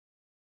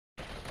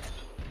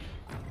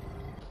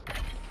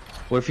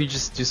What if you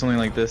just do something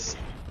like this,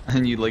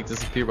 and you like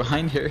disappear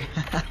behind her?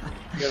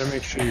 You gotta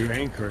make sure you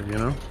anchor it, you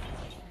know?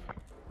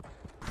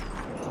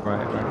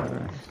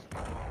 Right.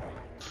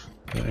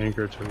 You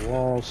anchor to the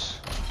walls.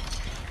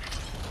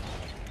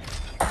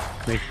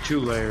 Make 2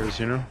 layers,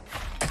 you know?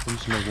 You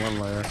just make 1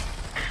 layer.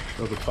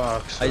 Build a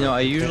box. I know, I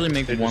usually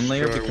make they 1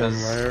 layer destroy because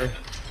 1 layer.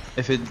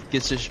 if it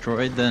gets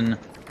destroyed, then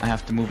I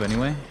have to move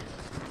anyway.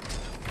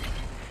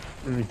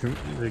 And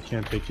they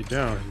can't take you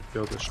down. You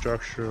build a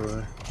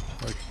structure,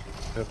 like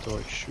you have to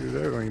like shoot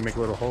it, or you make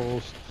little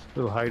holes,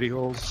 little hidey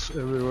holes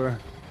everywhere.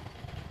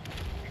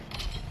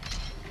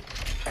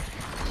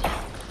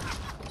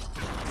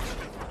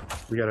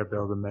 We gotta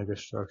build a mega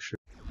structure.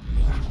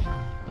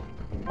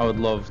 I would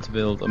love to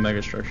build a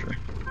mega structure.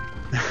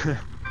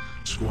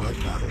 Squad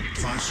battle.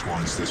 5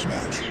 squads this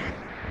match.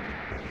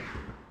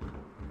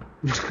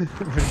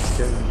 It's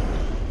getting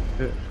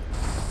hit.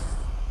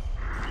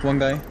 1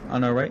 guy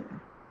on our right.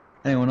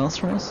 Anyone else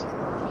from us?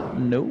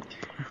 Nope.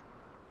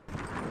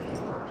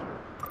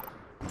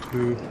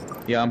 2.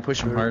 Yeah, I'm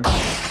pushing hard. I'm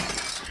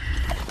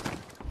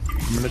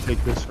gonna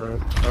take this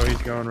route. Oh,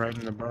 he's going right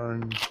in the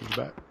barn to the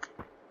back.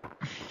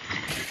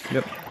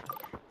 Yep.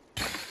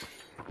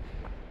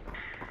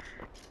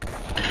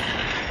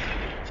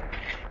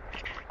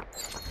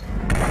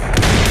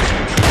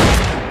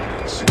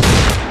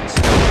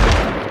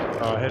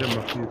 I hit him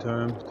a few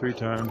times, 3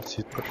 times.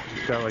 He's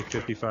got like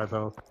 55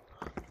 health.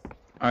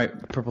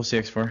 Alright, purple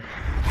CX4.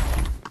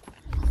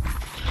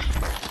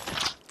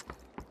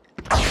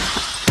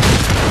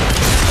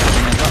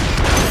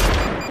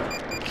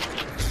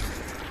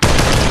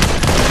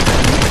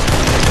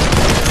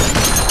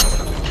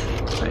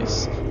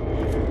 Nice.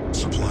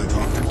 Supply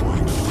drop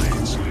deploying to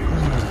planes.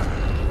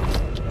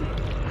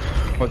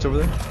 What's over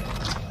there?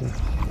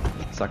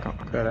 Suck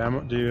up. Got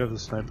ammo? Do you have the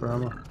sniper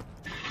ammo?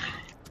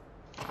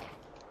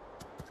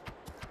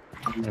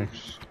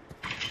 Thanks.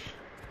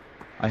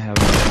 I have.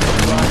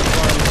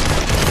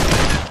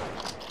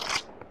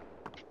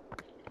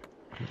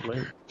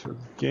 Late to the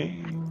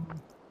game.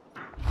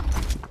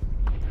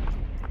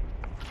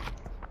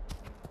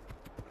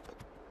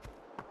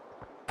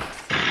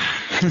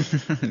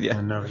 Yeah.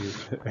 I know you.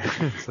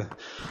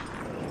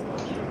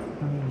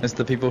 It's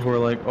the people who are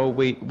like, oh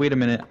wait a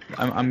minute,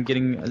 I'm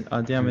getting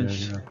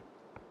damaged. Yeah.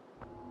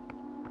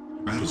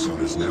 Battle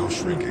zone is now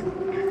shrinking.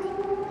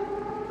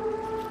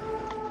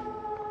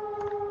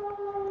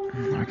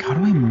 Like, how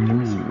do I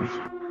move?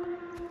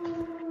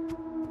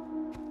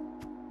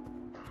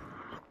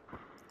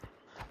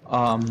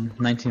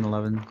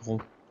 1911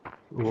 gold.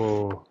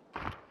 Whoa.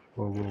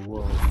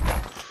 Whoa.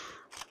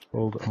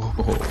 Hold on.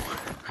 Whoa.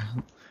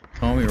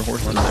 Call me your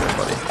horse there,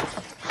 buddy.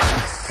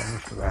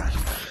 Thanks for that.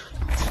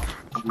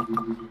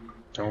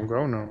 Don't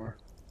go nowhere.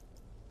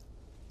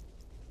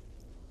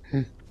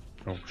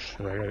 Oh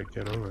shit, I gotta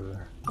get over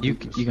there. You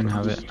can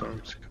have it.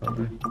 Storm's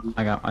coming.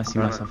 I see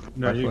myself.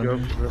 No, you go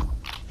rifling. for it.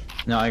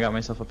 No, I got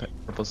myself a purple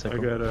I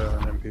sickle. got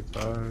an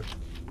MP5.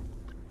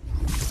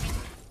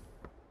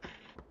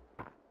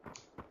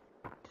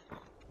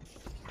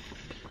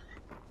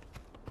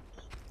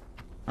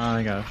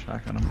 I got a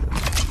shotgun. I'm good.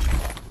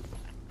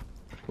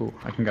 Ooh,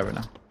 I can grab it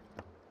now.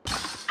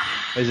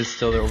 Is it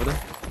still there over there?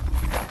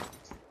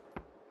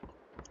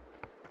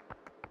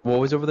 What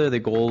was over there? The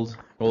gold.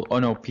 Oh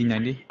no,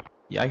 P90.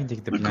 Yeah, I can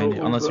take the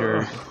P90 unless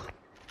you're.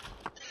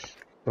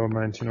 Oh,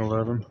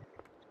 1911.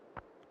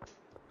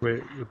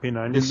 Wait, the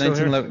P90 Did still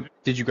here? 1911?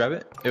 Did you grab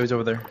it? It was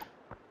over there.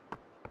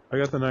 I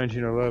got the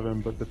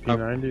 1911, but the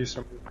P90,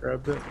 somebody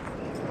grabbed it.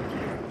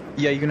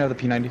 Yeah, you can have the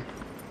P90.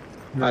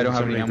 No, I don't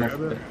have any somebody ammo grab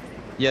for it? it.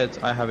 Yeah,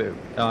 I have it.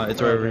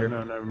 It's right over here.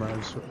 No, never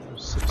mind.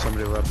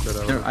 Somebody left it.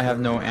 No, I have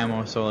no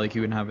ammo, so like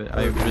you can have it.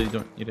 I really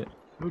don't need it.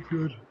 Oh,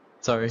 good.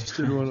 Sorry. Just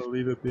didn't want to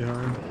leave it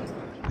behind.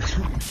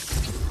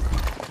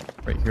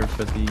 Right here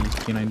for the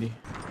P90.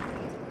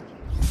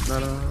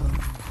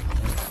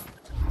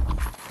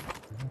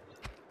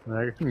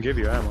 I can give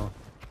you ammo.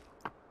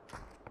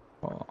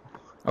 Oh,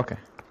 okay.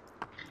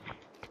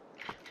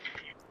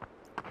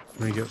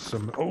 Let me get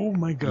some. Oh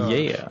my god.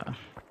 Yeah.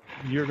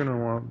 You're gonna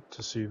want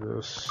to see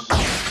this.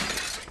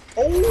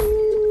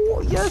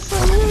 Oh yes,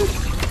 I will.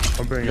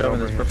 I'll bring it. I'll I'll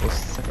bring it. purple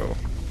sickle.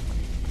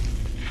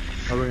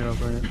 I'll bring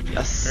it.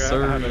 Yes, Yeah,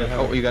 sir. I have it.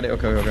 Oh, you got it.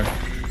 Okay. Grab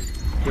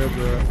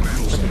the.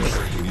 Battle zone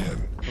shrinking in.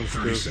 Let's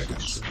 30 go.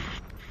 seconds.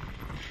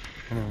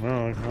 I don't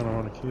know. I don't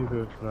want to keep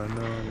it, but I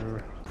know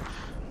you're.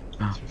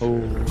 Oh.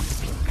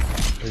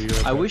 You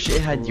have I wish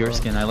it had that your cool,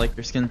 skin. I like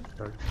your skin.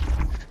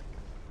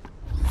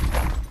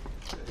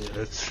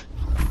 Yeah, it's.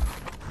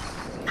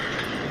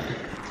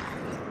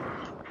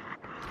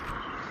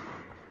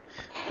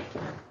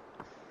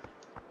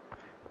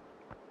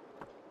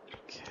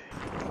 Okay.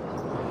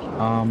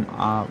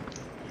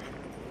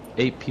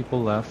 8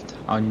 people left.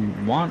 I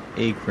want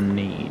a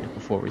grenade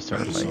before we start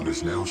Battle zone fighting.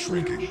 is now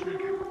shrinking.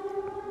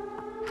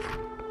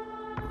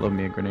 Love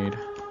me a grenade.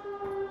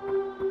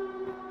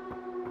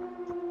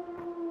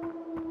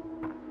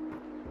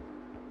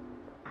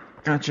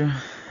 Gotcha.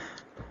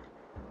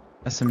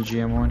 SMG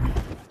M1.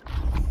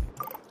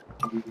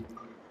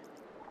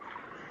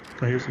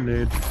 Oh, here's a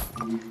nade.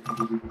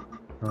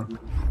 Huh.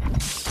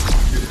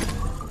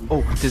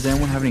 Oh, does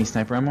anyone have any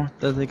sniper ammo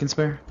that they can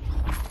spare?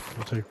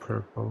 I'll take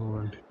purple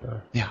and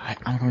Yeah,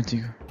 I'm going to.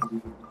 You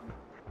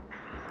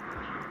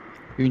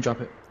can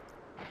drop it.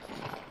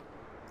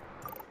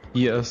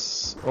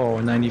 Yes. Oh,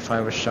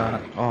 95 a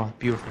shot. Oh,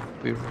 beautiful,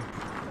 beautiful.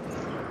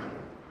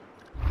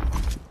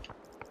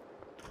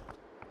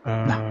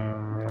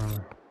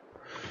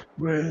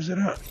 Where is it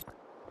at?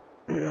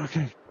 Yeah,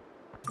 okay.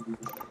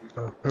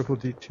 Purple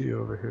DT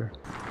over here.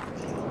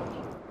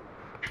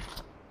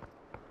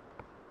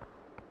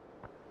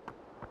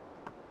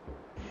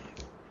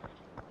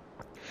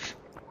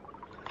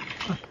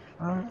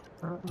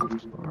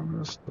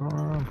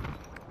 Storm.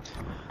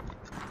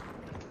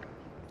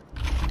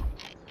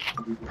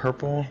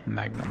 Purple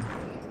Magnum.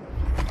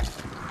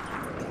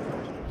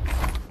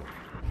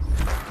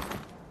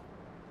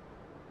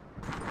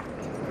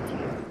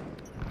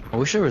 I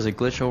wish there was a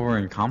glitch over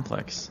in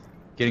Complex.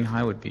 Getting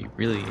high would be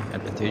really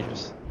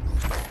advantageous.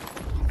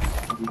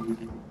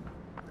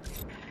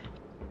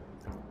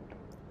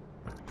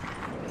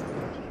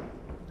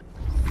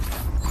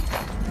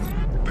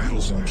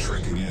 Battle zone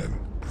shrinking in.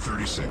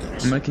 30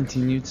 seconds. I'm gonna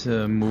continue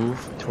to move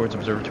towards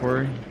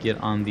Observatory, get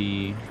on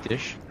the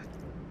dish.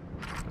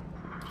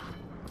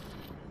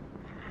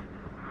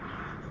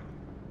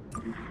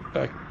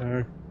 Back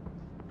there.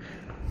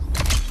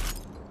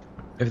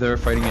 If they're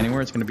fighting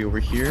anywhere, it's gonna be over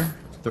here,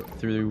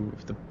 through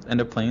the end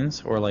of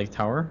plains, or like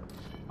tower,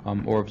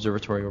 or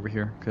Observatory over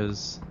here,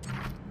 because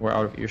we're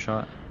out of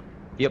earshot.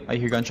 Yep, I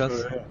hear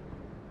gunshots. Oh, yeah.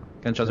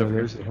 Gunshots Yeah, over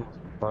here. there's a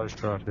body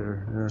shot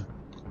here. Yeah.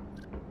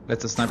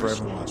 That's a sniper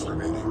rifle. Squads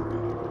remaining.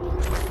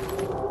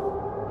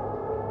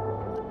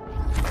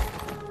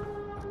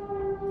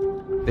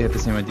 They have the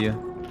same idea.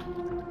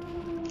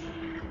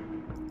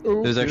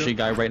 Oh, There's actually a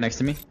guy right next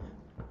to me.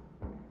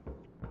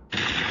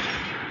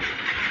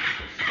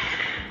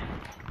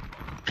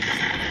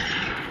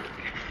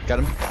 Got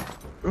him.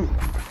 Ooh.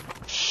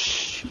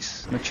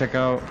 Jeez. I'm gonna check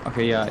out.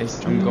 Okay, yeah,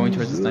 I'm going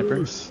towards the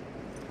sniper.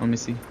 Let me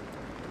see. I'm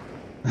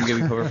gonna give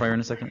you cover fire in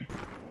a second.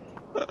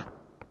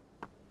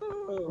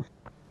 Oh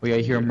yeah,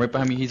 I hear him right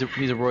behind me. He's a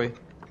Roy.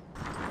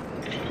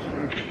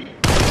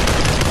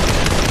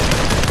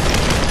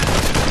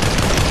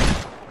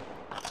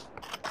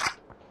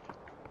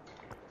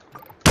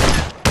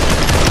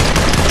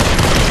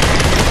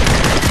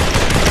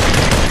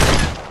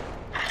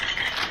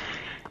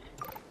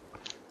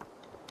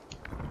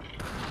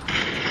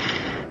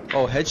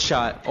 Oh,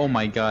 headshot. Oh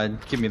my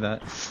god. Give me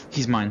that.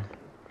 He's mine.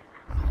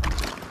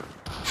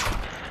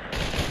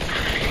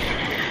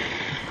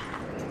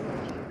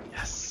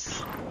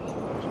 Yes.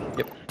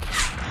 Yep.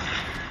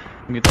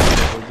 Let me get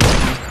that.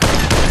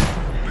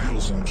 Battle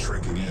zone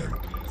shrinking in.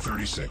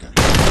 30 seconds.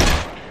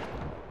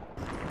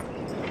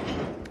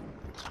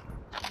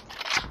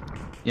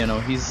 Yeah,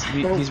 no, he's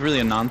really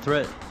a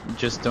non-threat.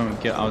 Just don't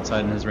get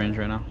outside in his range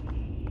right now.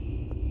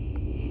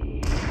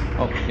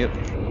 Oh, yep.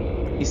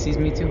 He sees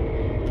me too.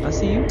 I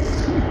see you.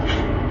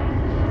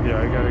 Yeah,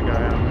 I got a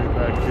guy on me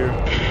back here.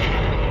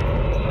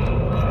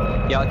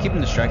 Yeah, I'll keep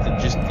him distracted.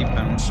 Just keep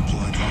going.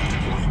 Supply drop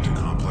deploying to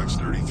complex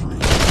 33.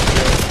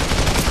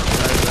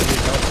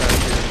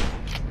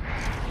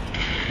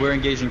 We're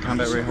engaged in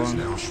combat right Is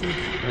now. now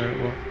shrinking. Alright,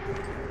 well.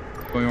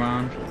 Going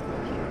around.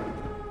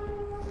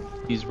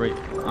 He's right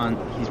on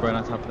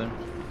top of there.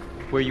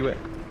 Where you at?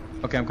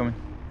 Okay, I'm coming.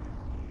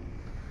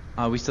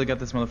 We still got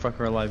this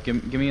motherfucker alive.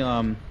 Give me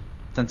 10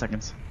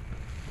 seconds.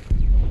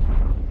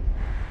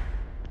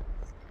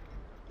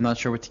 I'm not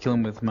sure what to kill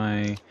him with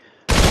my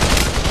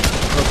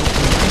purple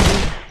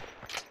P90.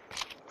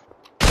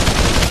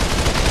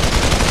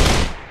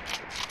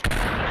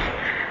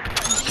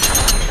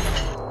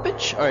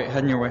 Bitch! Alright,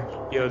 heading your way.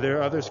 Yo, there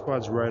are other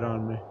squads right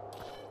on me.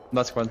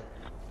 Last squad.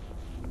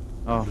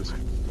 Oh.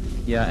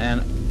 Yeah,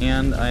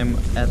 and I'm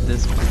at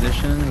this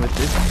position with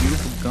this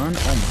beautiful gun.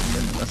 Oh my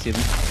goodness, I see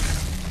them.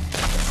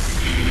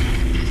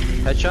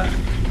 Headshot.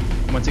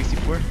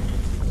 164.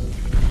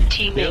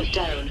 Teammate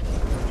down.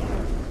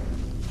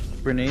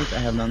 Grenades, I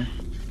have none.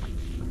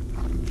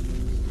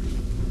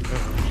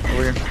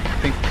 Over here.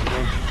 Pink.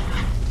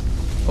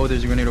 Oh,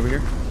 there's a grenade over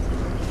here.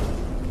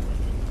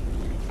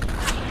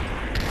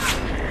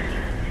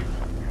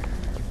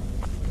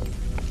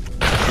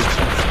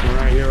 One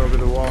right here over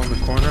the wall in the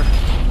corner.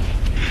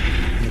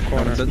 In the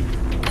corner.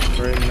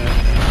 Right in there.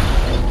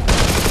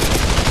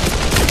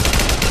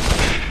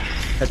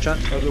 Headshot.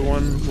 Other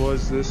one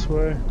was this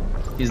way.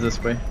 He's this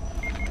way.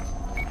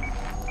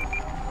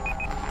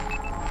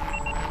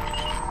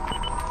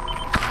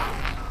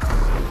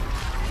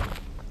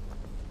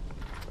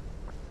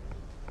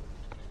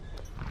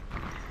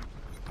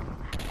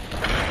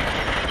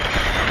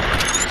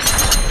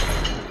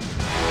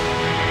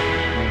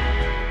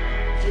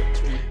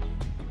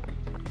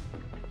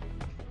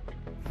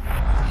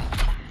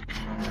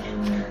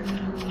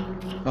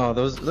 Oh,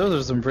 those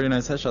are some pretty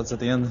nice headshots at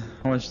the end.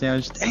 How much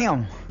damage?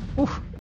 Damn! Whew.